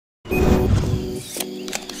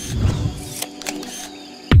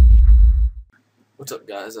What's up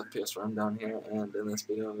guys, FPS Run down here, and in this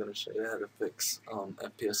video I'm going to show you how to fix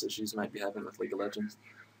FPS issues you might be having with League of Legends.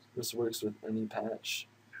 This works with any patch,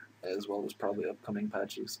 as well as probably upcoming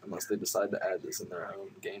patches, unless they decide to add this in their own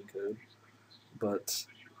game code. But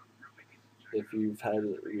if you've had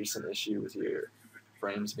a recent issue with your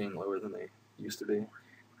frames being lower than they used to be,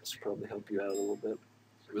 this will probably help you out a little bit.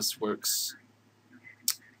 This works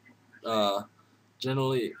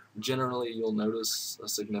generally you'll notice a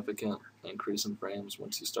significant increase in frames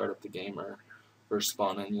once you start up the game or first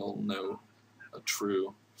spawn in. You'll know a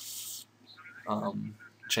true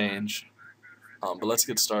change. But let's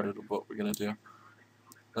get started with what we're going to do.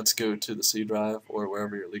 Let's go to the C drive or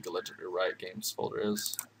wherever your League of Legends or Riot Games folder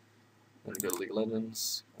is. And go to League of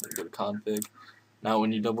Legends, and go to config. Now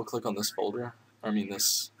when you double click on this folder,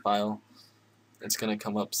 this file, it's going to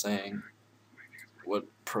come up saying what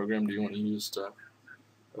program do you want to use to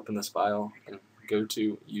open this file, and go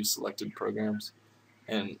to use selected programs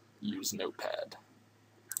and use Notepad.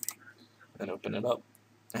 Then open it up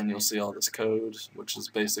and you'll see all this code, which is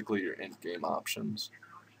basically your in-game options.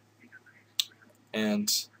 And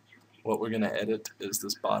what we're going to edit is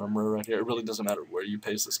this bottom row right here. It really doesn't matter where you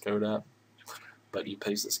paste this code at, but you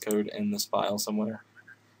paste this code in this file somewhere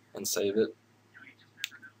and save it.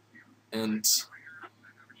 And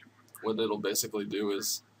what it'll basically do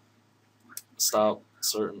is stop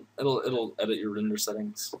certain, it'll edit your render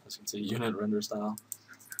settings, as you can see, UnitRenderStyle.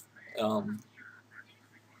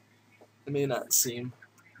 It may not seem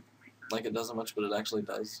like it doesn't much, but it actually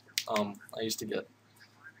does. I used to get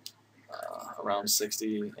around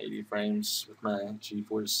 60, 80 frames with my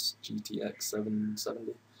GeForce GTX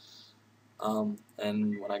 770.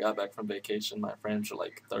 And when I got back from vacation, my frames were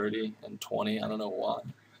like 30 and 20. I don't know why.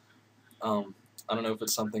 I don't know if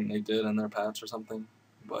it's something they did in their patch or something,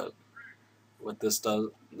 but what this does,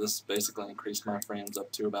 this basically increased my frames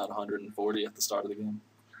up to about 140 at the start of the game.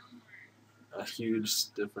 A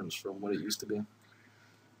huge difference from what it used to be.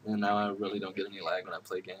 And now I really don't get any lag when I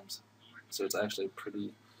play games. So it's actually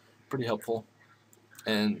pretty helpful.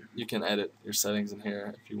 And you can edit your settings in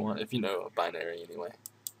here if you want, if you know binary anyway.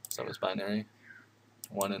 So it's binary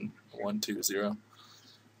 1 and 1, 2, 0.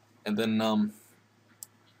 And then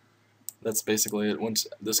that's basically it. Once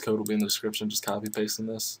this code will be in the description, just copy pasting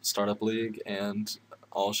this, start up League, and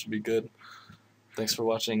all should be good. Thanks for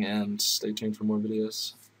watching, and stay tuned for more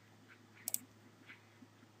videos.